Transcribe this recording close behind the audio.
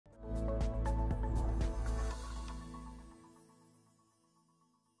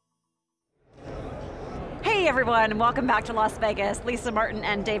everyone, welcome back to Las Vegas. Lisa Martin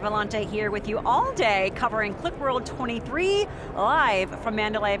and Dave Vellante here with you all day covering QlikWorld 23 live from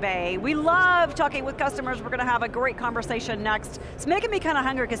Mandalay Bay. We love talking with customers. We're going to have a great conversation next. It's making me kind of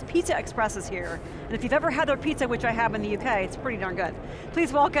hungry because PizzaExpress is here. And if you've ever had their pizza, which I have in the UK, it's pretty darn good.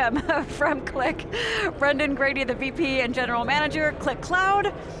 Please welcome from Qlik, Brendan Grady, the VP and General Manager, Qlik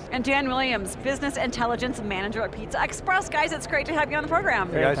Cloud, and Dan Williams, Business Intelligence Manager at PizzaExpress. Guys, it's great to have you on the program.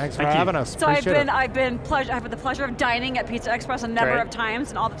 Hey guys, thanks for having us. So I've had the pleasure of dining at PizzaExpress a number of times,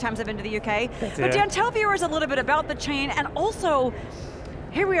 and all the times I've been to the UK. But Dan, tell viewers a little bit about the chain, and also,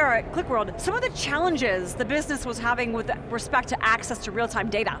 here we are at QlikWorld, some of the challenges the business was having with respect to access to real-time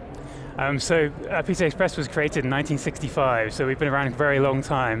data. PizzaExpress was created in 1965, so we've been around a very long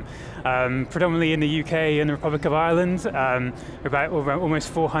time. Predominantly in the UK and the Republic of Ireland, about almost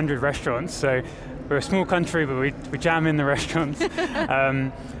 400 restaurants, so we're a small country, but we jam in the restaurants.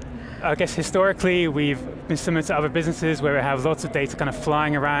 I guess historically, we've been similar to other businesses where we have lots of data kind of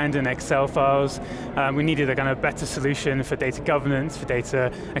flying around in Excel files. We needed a kind of better solution for data governance, for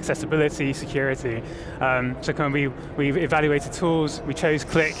data accessibility, security. So kind of we evaluated tools, we chose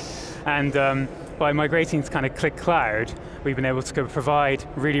Qlik, and by migrating to kind of Qlik Cloud, we've been able to provide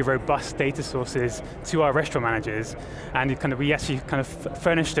really robust data sources to our restaurant managers, and we actually kind of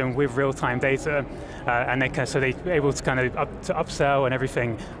furnish them with real-time data, and so they're able to kind of upsell and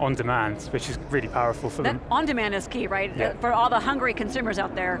everything on demand, which is really powerful for them. On demand is key, right? Yeah. For all the hungry consumers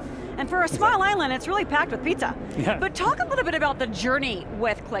out there. And for a small island, it's really packed with pizza. Yeah. But talk a little bit about the journey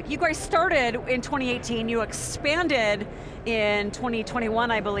with Qlik. You guys started in 2018, you expanded in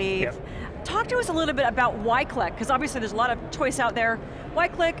 2021, I believe. Yep. Talk to us a little bit about why Qlik, because obviously there's a lot of choice out there. Why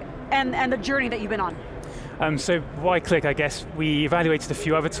Qlik and the journey that you've been on? So why Qlik, I guess, we evaluated a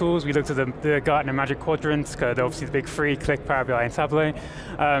few other tools. We looked at the Gartner Magic Quadrants, obviously the big three, Qlik, Power BI, and Tableau.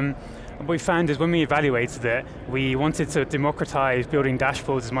 What we found is when we evaluated it, we wanted to democratize building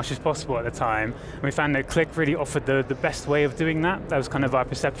dashboards as much as possible at the time. And we found that Qlik really offered the best way of doing that. That was kind of our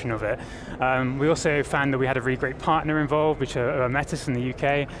perception of it. We also found that we had a really great partner involved, which are Metis in the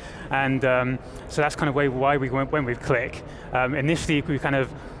UK. And so that's kind of why we went with Qlik. Initially, we kind of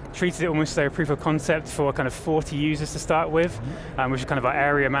treated it almost like a proof of concept for kind of 40 users to start with, which is kind of our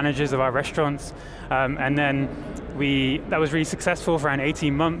area managers of our restaurants. And then that was really successful for around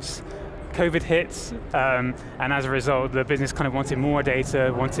 18 months. COVID hits, and as a result, the business kind of wanted more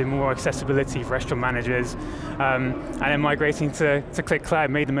data, wanted more accessibility for restaurant managers, and then migrating to Qlik Cloud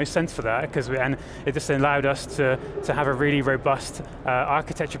made the most sense for that, and it just allowed us to have a really robust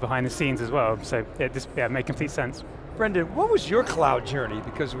architecture behind the scenes as well, so it just made complete sense. Brendan, what was your cloud journey?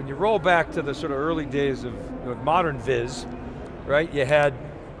 Because when you roll back to the sort of early days of modern Viz, right, you had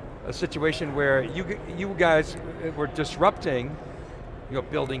a situation where you guys were disrupting,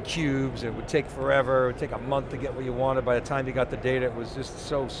 building cubes, it would take forever, it would take a month to get what you wanted. By the time you got the data, it was just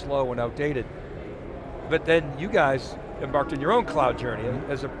so slow and outdated. But then you guys embarked on your own cloud journey,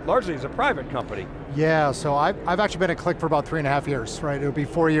 largely as a private company. Yeah, so I've actually been at Qlik for about 3.5 years, right? It'll be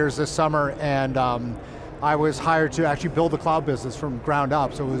 4 years this summer, and I was hired to actually build the cloud business from ground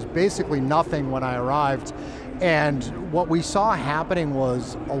up, so it was basically nothing when I arrived. And what we saw happening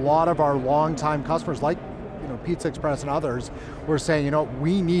was a lot of our longtime customers, like PizzaExpress and others, were saying,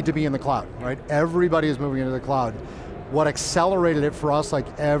 we need to be in the cloud, right? Everybody is moving into the cloud. What accelerated it for us, like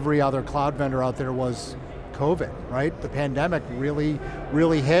every other cloud vendor out there, was COVID, right? The pandemic really,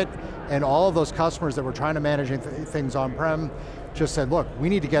 really hit, and all of those customers that were trying to manage things on-prem just said, look, we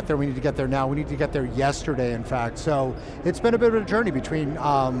need to get there now, we need to get there yesterday, in fact. So it's been a bit of a journey between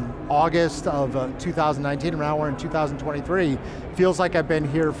August of 2019 and now we're in 2023. Feels like I've been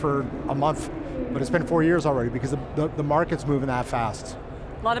here for a month, but it's been 4 years already because the market's moving that fast.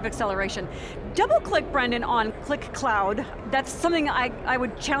 A lot of acceleration. Double click, Brendan, on Qlik Cloud. That's something I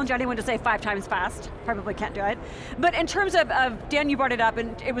would challenge anyone to say 5 times fast. Probably can't do it. But in terms of Dan, you brought it up,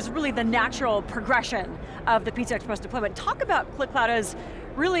 and it was really the natural progression of the PizzaExpress deployment. Talk about Qlik Cloud as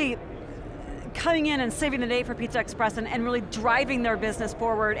really coming in and saving the day for PizzaExpress and really driving their business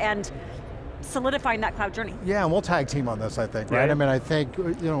forward and solidifying that cloud journey. Yeah, and we'll tag team on this, I think, right? I mean, I think,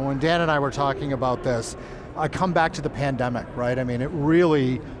 when Dan and I were talking about this, I come back to the pandemic, right? I mean, it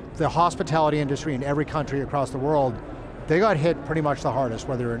really, the hospitality industry in every country across the world, they got hit pretty much the hardest,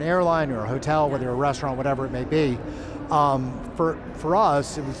 whether you're an airline or a hotel, whether you're a restaurant, whatever it may be. For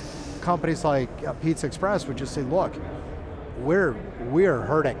us, it was companies like PizzaExpress would just say, look, we're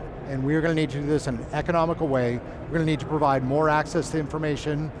hurting, and we're going to need to do this in an economical way. We're going to need to provide more access to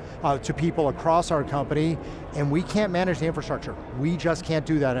information to people across our company, and we can't manage the infrastructure. We just can't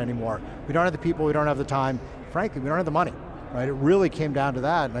do that anymore. We don't have the people, we don't have the time. Frankly, we don't have the money. right? It really came down to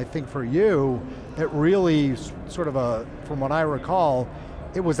that, and I think for you, it really sort of from what I recall,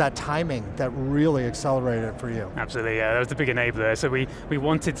 it was that timing that really accelerated it for you. Absolutely, yeah, that was the big enabler. So we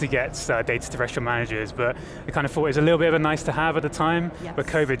wanted to get data to restaurant managers, but we kind of thought it was a little bit of a nice to have at the time, yes. But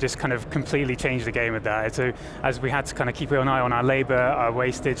COVID just kind of completely changed the game with that. So as we had to kind of keep an eye on our labor, our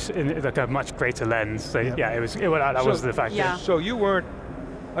wastage, in like a much greater lens. So yep. Yeah, that was the factor. Yeah. So you weren't,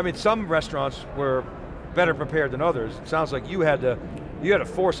 I mean, some restaurants were better prepared than others. It sounds like you had a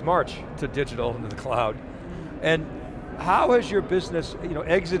forced march to digital into the cloud. And how has your business,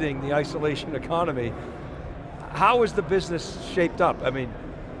 exiting the isolation economy, how is the business shaped up? I mean,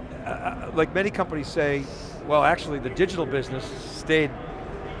 like many companies say, well actually the digital business stayed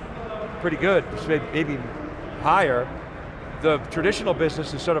pretty good, maybe higher. The traditional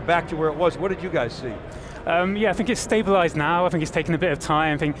business is sort of back to where it was. What did you guys see? Yeah, I think it's stabilized now. I think it's taken a bit of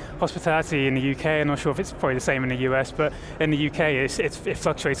time. I think hospitality in the UK, I'm not sure if it's probably the same in the US, but in the UK it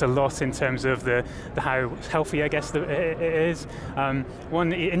fluctuates a lot in terms of the how healthy, I guess, it is.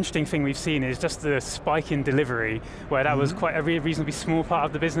 One interesting thing we've seen is just the spike in delivery, where that was quite a reasonably small part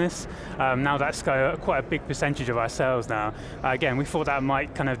of the business. Now that's quite a big percentage of our sales now. Again, we thought that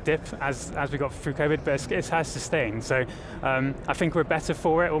might kind of dip as we got through COVID, but it has sustained. So I think we're better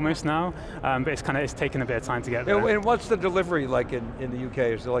for it almost now, but it's taken a bit of time to get there. And what's the delivery like in the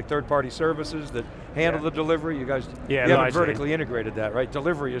UK? Is there like third-party services that handle the delivery? You guys, you haven't vertically integrated that, right?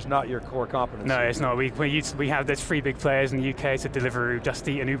 Delivery is not your core competency. No, it's not. There's 3 big players in the UK to deliver Just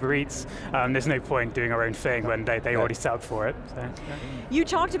Eat and Uber Eats. There's no point doing our own thing when they already set up for it. So, yeah. You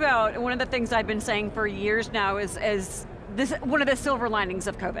talked about, one of the things I've been saying for years now is this one of the silver linings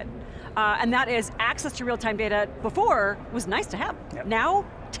of COVID. And that is access to real-time data before was nice to have. Yep. Now,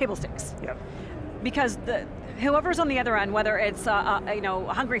 table stakes. Yep. Because whoever's on the other end, whether it's a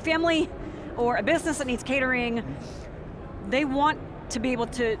hungry family or a business that needs catering, they want to be able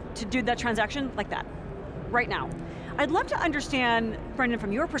to do that transaction like that, right now. I'd love to understand, Brendan,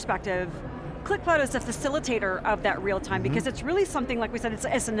 from your perspective, Qlik Cloud is a facilitator of that real time because it's really something, like we said,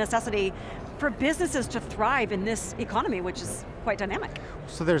 it's a necessity for businesses to thrive in this economy, which is quite dynamic.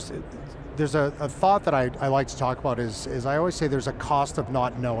 So there's a thought that I like to talk about is I always say there's a cost of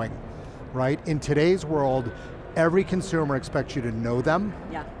not knowing. Right? In today's world, every consumer expects you to know them.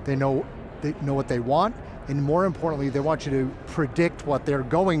 Yeah. They know what they want, and more importantly, they want you to predict what they're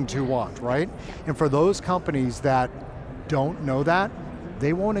going to want, right? And for those companies that don't know that,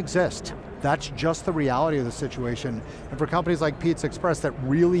 they won't exist. That's just the reality of the situation. And for companies like PizzaExpress that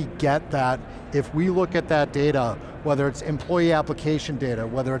really get that, if we look at that data, whether it's employee application data,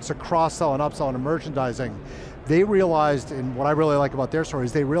 whether it's a cross-sell and upsell and merchandising, they realized, and what I really like about their story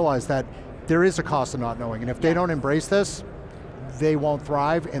is they realized that there is a cost of not knowing, and if they don't embrace this, they won't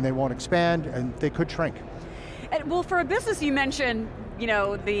thrive and they won't expand and they could shrink. And well, for a business, you mentioned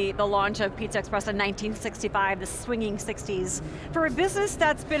the launch of PizzaExpress in 1965, the swinging 60s. For a business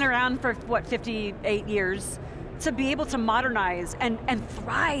that's been around for, what, 58 years, to be able to modernize and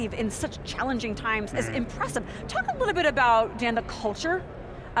thrive in such challenging times is impressive. Talk a little bit about, Dan, the culture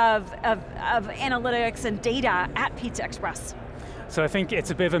of analytics and data at PizzaExpress. So I think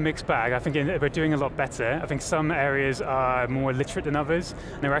it's a bit of a mixed bag. I think we're doing a lot better. I think some areas are more literate than others,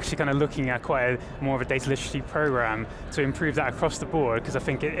 and we're actually kind of looking at quite more of a data literacy program to improve that across the board, because I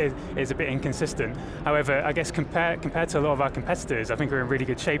think it is a bit inconsistent. However, I guess compared to a lot of our competitors, I think we're in really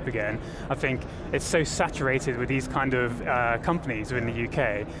good shape again. I think it's so saturated with these kind of companies within the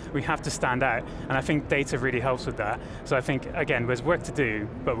UK, we have to stand out, and I think data really helps with that. So I think, again, there's work to do,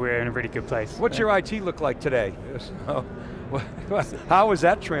 but we're in a really good place. What's your IT look like today? How was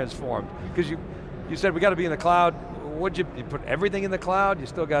that transformed? Because you said we got to be in the cloud. Would you put everything in the cloud? You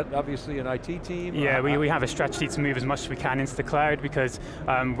still got, obviously, an IT team? Yeah, we have a strategy to move as much as we can into the cloud because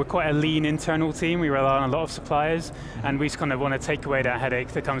we're quite a lean internal team. We rely on a lot of suppliers, and we just kind of want to take away that headache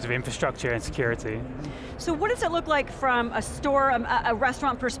that comes with infrastructure and security. So what does it look like from a store, a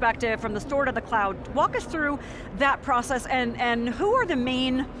restaurant perspective, from the store to the cloud? Walk us through that process, and who are the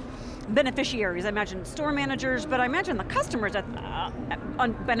main beneficiaries? I imagine store managers, but I imagine the customers that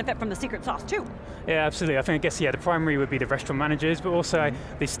benefit from the secret sauce too. Yeah, absolutely. I guess the primary would be the restaurant managers, but also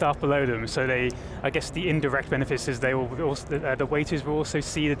the staff below them. So I guess the indirect benefits is they will also, the waiters will also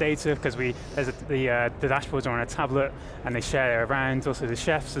see the data because the dashboards are on a tablet and they share it around. Also the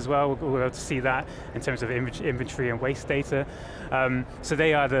chefs as well will be able to see that in terms of inventory and waste data. So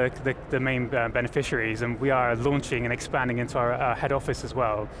they are the main beneficiaries, and we are launching and expanding into our head office as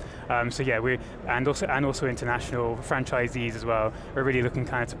well. So yeah, and also international franchisees as well. We're really looking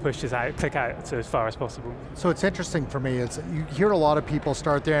kind of to push this out, Qlik out to as far as possible. So it's interesting for me, you hear a lot of people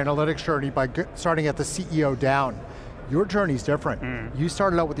start their analytics journey by starting at the CEO down. Your journey's different. You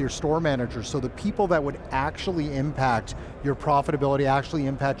started out with your store manager, so the people that would actually impact your profitability, actually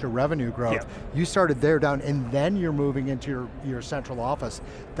impact your revenue growth, you started there down, and then you're moving into your central office.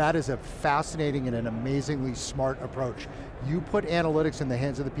 That is a fascinating and an amazingly smart approach. You put analytics in the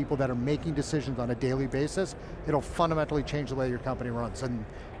hands of the people that are making decisions on a daily basis, it'll fundamentally change the way your company runs, and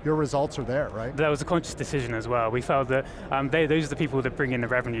your results are there, right? That was a conscious decision as well. We felt that those are the people that bring in the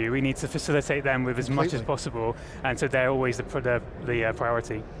revenue. We need to facilitate them with as much as possible, and so they're always the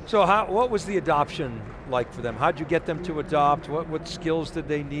priority. So what was the adoption like for them? How did you get them to adopt? What skills did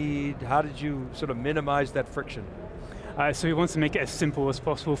they need? How did you sort of minimize that friction? So we want to make it as simple as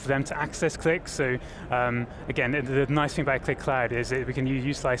possible for them to access Qlik. So again, the nice thing about Qlik Cloud is that we can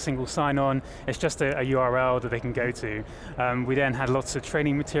utilize single sign-on. It's just a URL that they can go to. We then had lots of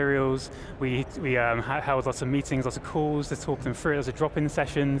training materials. We held lots of meetings, lots of calls to talk them through. Lots of drop-in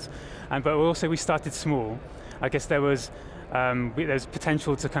sessions. But also we started small. I guess there's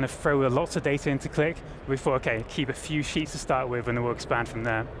potential to kind of throw lots of data into Qlik. We thought, okay, keep a few sheets to start with, and then we'll expand from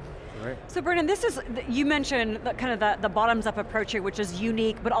there. Right. So Brendan, you mentioned the bottoms-up approach here, which is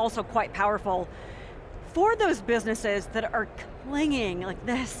unique, but also quite powerful. For those businesses that are clinging like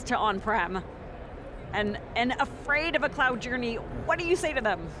this to on-prem, and afraid of a cloud journey, what do you say to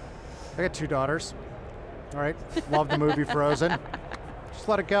them? I got 2 daughters, all right? Love the movie Frozen. Just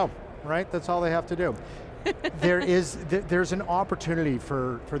let it go, right? That's all they have to do. There's an opportunity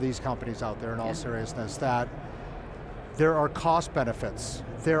for these companies out there, in all seriousness, that there are cost benefits,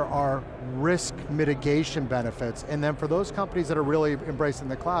 there are risk mitigation benefits, and then for those companies that are really embracing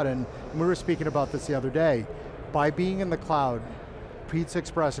the cloud, and we were speaking about this the other day, by being in the cloud,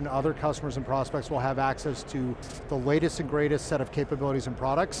 PizzaExpress and other customers and prospects will have access to the latest and greatest set of capabilities and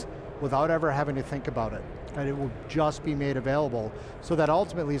products without ever having to think about it. And it will just be made available, so that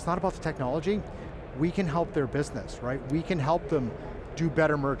ultimately it's not about the technology, we can help their business, right? We can help them do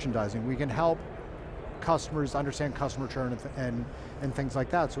better merchandising, we can help customers understand customer churn and things like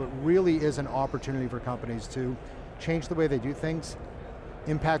that. So it really is an opportunity for companies to change the way they do things,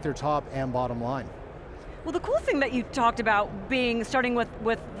 impact their top and bottom line. Well, the cool thing that you talked about starting with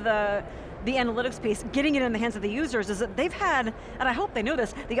the analytics piece, getting it in the hands of the users, is that they've had, and I hope they know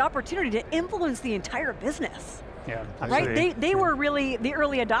this, the opportunity to influence the entire business. Yeah, absolutely. Right? They were really the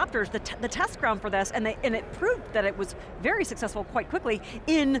early adopters, the test ground for this, and it proved that it was very successful quite quickly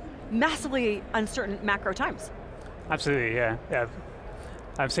in massively uncertain macro times. Absolutely, yeah.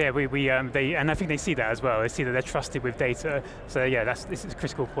 So yeah, and I think they see that as well. They see that they're trusted with data. So yeah, this is a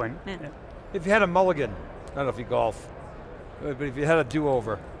critical point. Yeah. Yeah. If you had a mulligan, I don't know if you golf, but if you had a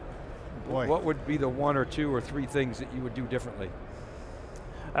do-over, what would be the 1 or 2 or 3 things that you would do differently?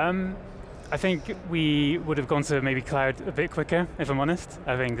 I think we would have gone to maybe cloud a bit quicker, if I'm honest.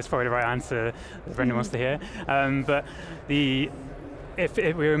 I think that's probably the right answer that Brendan wants to hear. But if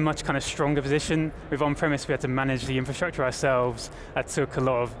we were in a much kind of stronger position, with on-premise we had to manage the infrastructure ourselves. That took a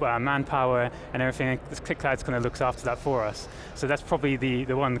lot of manpower and everything. This Qlik Cloud kind of looks after that for us. So that's probably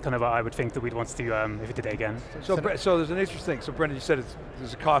the one kind of I would think that we'd want to do if we did it again. So there's an interesting thing. So Brendan, you said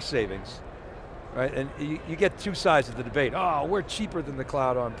there's a cost savings. Right, and you get 2 sides of the debate. Oh, we're cheaper than the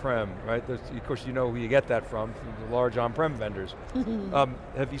cloud on-prem, right? Of course, you know who you get that from the large on-prem vendors.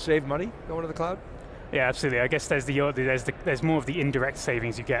 Have you saved money going to the cloud? Yeah, absolutely. I guess there's more of the indirect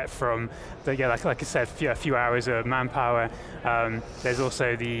savings you get from like I said, a few hours of manpower. There's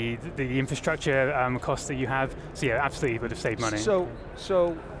also the infrastructure costs that you have. So yeah, absolutely would have saved money. So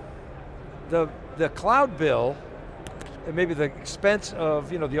the cloud bill, and maybe the expense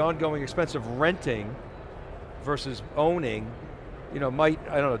of, the ongoing expense of renting versus owning, might,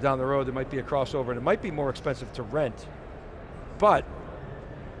 I don't know, down the road there might be a crossover and it might be more expensive to rent. But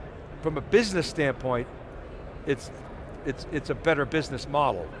from a business standpoint, it's a better business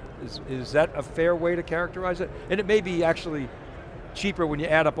model. Is that a fair way to characterize it? And it may be actually cheaper when you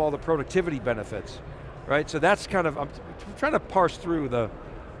add up all the productivity benefits, right? So that's kind of, I'm trying to parse through the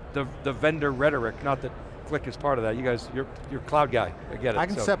vendor rhetoric, not that Qlik is part of that. You guys, you're cloud guy, I get it. I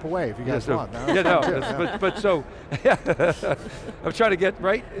can step away if you guys want. No? Yeah, no, but so, I'm trying to get,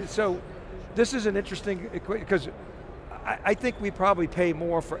 right? So, this is an interesting equation, because I think we probably pay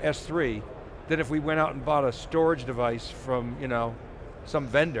more for S3 than if we went out and bought a storage device from, some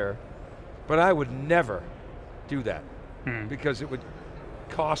vendor, but I would never do that, because it would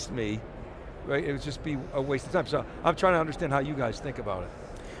cost me, right? It would just be a waste of time. So, I'm trying to understand how you guys think about it.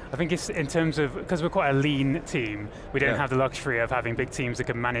 I think it's in terms of, because we're quite a lean team, we don't have the luxury of having big teams that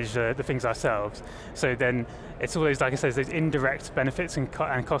can manage the things ourselves. So then it's all those, like I said, those indirect benefits and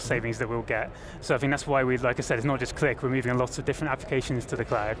cost savings that we'll get. So I think that's why like I said, it's not just Qlik, we're moving lots of different applications to the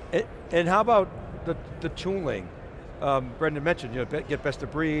cloud. And how about the tooling? Brendan mentioned, get best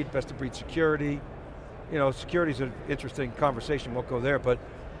of breed security. Security's an interesting conversation, won't go there, but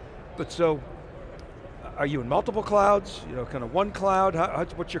so, are you in multiple clouds? Kind of one cloud?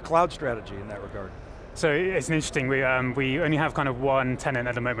 What's your cloud strategy in that regard? So it's interesting, we only have kind of one tenant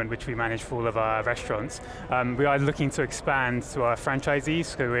at the moment which we manage for all of our restaurants. We are looking to expand to our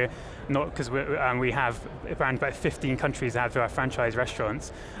franchisees, so we're not, because we have around about 15 countries that have our franchise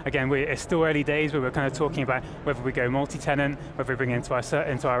restaurants. Again, it's still early days where we're kind of talking about whether we go multi-tenant, whether we bring it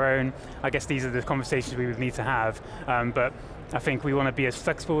into our own. I guess these are the conversations we would need to have, but I think we want to be as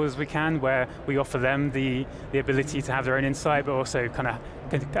flexible as we can, where we offer them the ability to have their own insight, but also kind of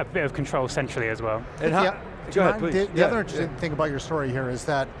a bit of control centrally as well. And go ahead, please. The other interesting thing about your story here is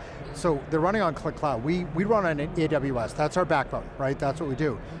that, so they're running on Qlik Cloud. We run on AWS, that's our backbone, right? That's what we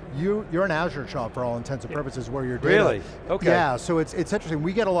do. You're an Azure shop for all intents and purposes where your data. Really? Okay. Yeah, so it's interesting.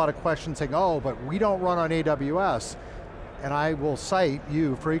 We get a lot of questions saying, oh, but we don't run on AWS. And I will cite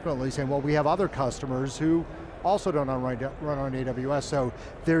you frequently saying, well, we have other customers who also don't run on AWS. So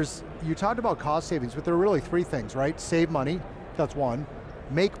you talked about cost savings, but there are really three things, right? Save money, that's one.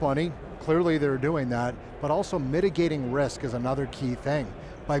 Make money, clearly they're doing that, but also mitigating risk is another key thing.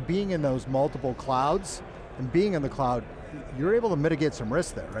 By being in those multiple clouds, and being in the cloud, you're able to mitigate some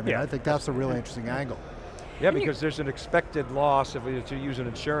risk there. I mean, I think that's a really interesting angle. Yeah, because there's an expected loss, to use an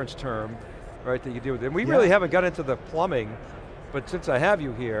insurance term, right, that you deal with. And we really haven't got into the plumbing, but since I have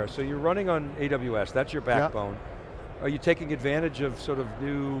you here, so you're running on AWS, that's your backbone. Are you taking advantage of sort of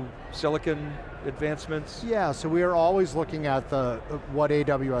new silicon advancements? Yeah, so we are always looking at what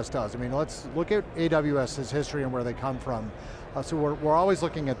AWS does. I mean, let's look at AWS's history and where they come from. So we're always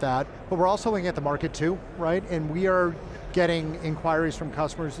looking at that, but we're also looking at the market too, right? And we are getting inquiries from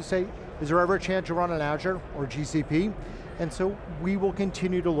customers who say, is there ever a chance you run on Azure or GCP? And so we will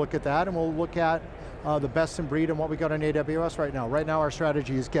continue to look at that, and we'll look at the best in breed and what we got on AWS right now. Right now our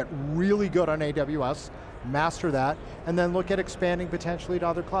strategy is get really good on AWS, master that, and then look at expanding potentially to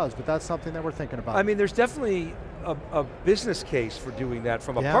other clouds, but that's something that we're thinking about. I mean, there's definitely a business case for doing that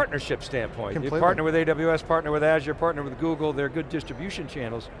from a partnership standpoint. Completely. You partner with AWS, partner with Azure, partner with Google, they're good distribution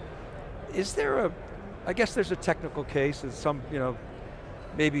channels. Is there I guess there's a technical case, that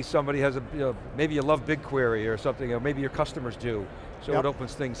maybe somebody has maybe you love BigQuery or something, or maybe your customers do, so it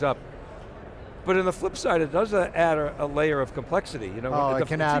opens things up. But on the flip side, it does add a layer of complexity. It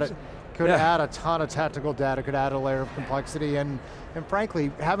can add it. Could add a ton of technical data, could add a layer of complexity, and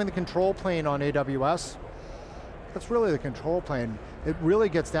frankly, having the control plane on AWS, that's really the control plane. It really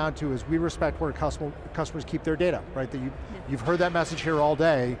gets down to is we respect where customers keep their data, right? You've heard that message here all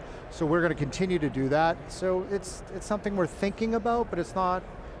day, so we're going to continue to do that. So it's something we're thinking about, but it's not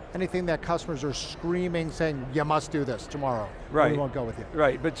anything that customers are screaming, saying, you must do this tomorrow. Right. We won't go with you.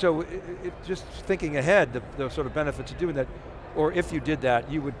 Right, but so just thinking ahead, the sort of benefits of doing that, or if you did that,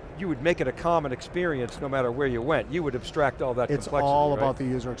 you would make it a common experience no matter where you went. You would abstract all that complexity. It's all about the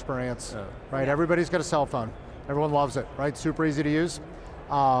user experience, right? Everybody's got a cell phone. Everyone loves it, right? Super easy to use.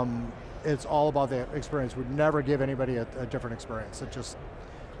 It's all about the experience. We'd never give anybody a different experience. It's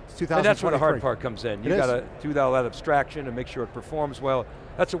 2023. And that's where the hard part comes in. You got to do all that abstraction and make sure it performs well.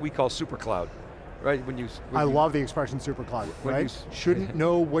 That's what we call super cloud, right? I love the expression super cloud, right? Shouldn't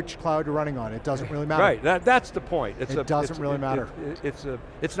know which cloud you're running on. It doesn't really matter. Right, that's the point. It doesn't really matter.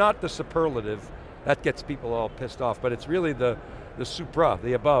 It's not the superlative that gets people all pissed off, but it's really the supra,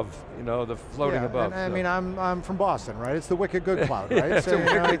 the above, the floating above. I mean, I'm from Boston, right? It's the wicked good cloud, right? It's a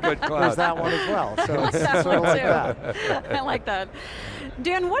wicked good cloud. There's that one as well, so it's sort of like that. I like that.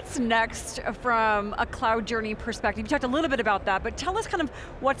 Dan, what's next from a cloud journey perspective? You talked a little bit about that, but tell us kind of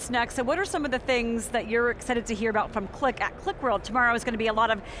what's next, and what are some of the things that you're excited to hear about from Qlik at QlikWorld? Tomorrow is going to be a lot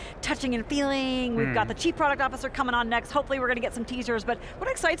of touching and feeling. We've got the Chief Product Officer coming on next. Hopefully we're going to get some teasers, but what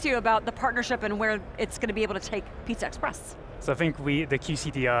excites you about the partnership and where it's going to be able to take PizzaExpress? So I think the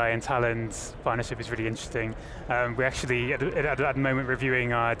QCDI and Talent partnership is really interesting. We're actually, at the moment,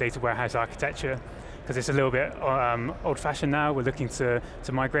 reviewing our data warehouse architecture, because it's a little bit old-fashioned now. We're looking to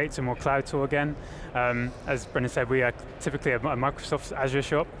migrate to more cloud tool again. As Brendan said, we are typically a Microsoft Azure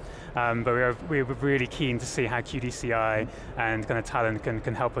shop, but we're really keen to see how QDCI and kind of Talent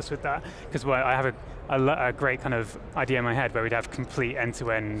can help us with that. Because I have a great kind of idea in my head where we'd have complete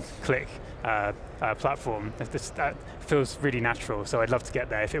end-to-end Qlik platform. That feels really natural, so I'd love to get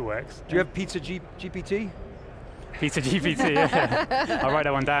there if it works. Do you have Pizza GPT? Pizza GPT, yeah. I'll write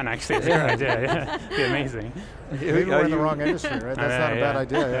that one down actually, it's a good idea, yeah. It'd be amazing. Maybe we're in the wrong industry, right? That's not a bad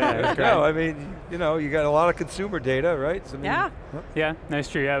idea. No, I mean, you got a lot of consumer data, right? So yeah, no, it's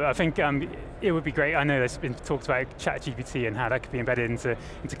true. I think it would be great. I know there's been talked about ChatGPT and how that could be embedded into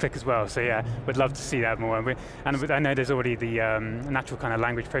Qlik as well. So yeah, we'd love to see that more. And I know there's already the natural kind of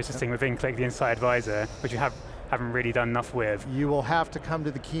language processing within Qlik, the Insight Advisor, which we haven't really done enough with. You will have to come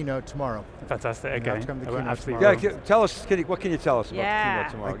to the keynote tomorrow. Fantastic, okay. You have to come to the keynote tomorrow. Yeah, tell us, what can you tell us about the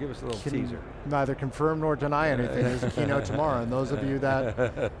keynote tomorrow? Give us a little teaser. Neither confirm nor deny anything. There's a keynote tomorrow, and those of you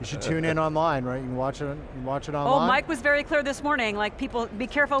that, you should tune in online, right? You can watch it online. Oh, Mike was very clear this morning, like people, be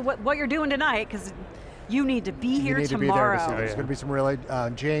careful what you're doing tonight, because you need to be here tomorrow. You need to be there to see. There's going to be some really,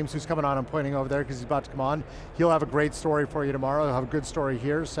 James, who's coming on, I'm pointing over there because he's about to come on. He'll have a great story for you tomorrow. He'll have a good story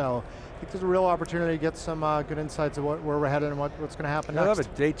here, so I think there's a real opportunity to get some good insights of where we're headed and what's going to happen next. We'll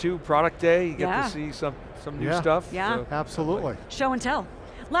have a day 2 product day. You get to see some new stuff. Yeah, so. Absolutely. Show and tell.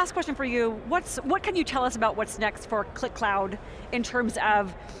 Last question for you, what can you tell us about what's next for Qlik Cloud in terms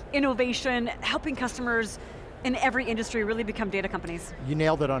of innovation, helping customers in every industry really become data companies? You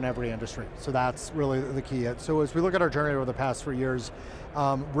nailed it on every industry, so that's really the key. So as we look at our journey over the past 3 years,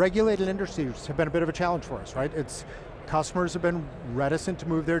 regulated industries have been a bit of a challenge for us, right? Customers have been reticent to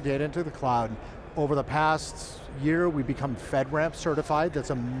move their data into the cloud. Over the past year, we've become FedRAMP certified.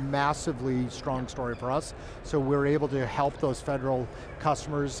 That's a massively strong story for us. So we're able to help those federal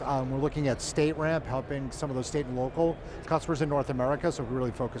customers. We're looking at StateRAMP, helping some of those state and local customers in North America, so we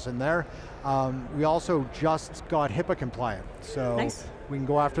really focus in there. We also just got HIPAA compliant, so nice. We can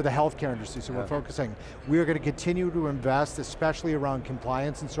go after the healthcare industry, so we're focusing. We're going to continue to invest, especially around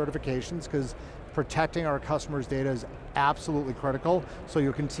compliance and certifications, because protecting our customers' data is absolutely critical, so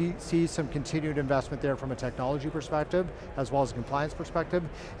you can see some continued investment there from a technology perspective, as well as a compliance perspective.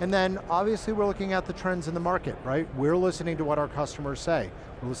 And then, obviously, we're looking at the trends in the market, right? We're listening to what our customers say.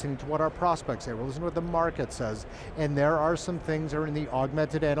 We're listening to what our prospects say. We're listening to what the market says. And there are some things that are in the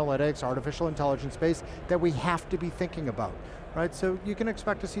augmented analytics, artificial intelligence space that we have to be thinking about, right? So you can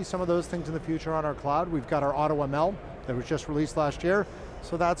expect to see some of those things in the future on our cloud. We've got our AutoML that was just released last year.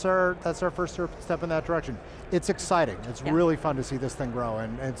 So that's our first step in that direction. It's exciting. It's really fun to see this thing grow,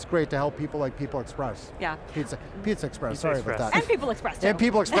 and it's great to help people like PizzaExpress. Yeah. PizzaExpress, sorry about that. And PeopleExpress too. And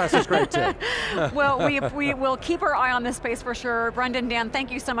PeopleExpress is great too. Well, we will keep our eye on this space for sure. Brendan, Dan,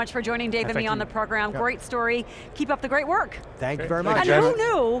 thank you so much for joining Dave and me on the program. Great story. Keep up the great work. Thank you very much. And who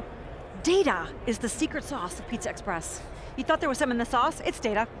knew data is the secret sauce of PizzaExpress? You thought there was some in the sauce? It's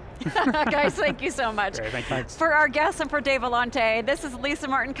data. Guys, thank you so much. Great, thank you. For our guests and for Dave Vellante, this is Lisa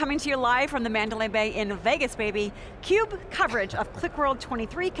Martin coming to you live from the Mandalay Bay in Vegas, baby. CUBE coverage of QlikWorld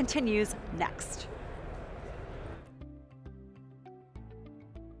 23 continues next.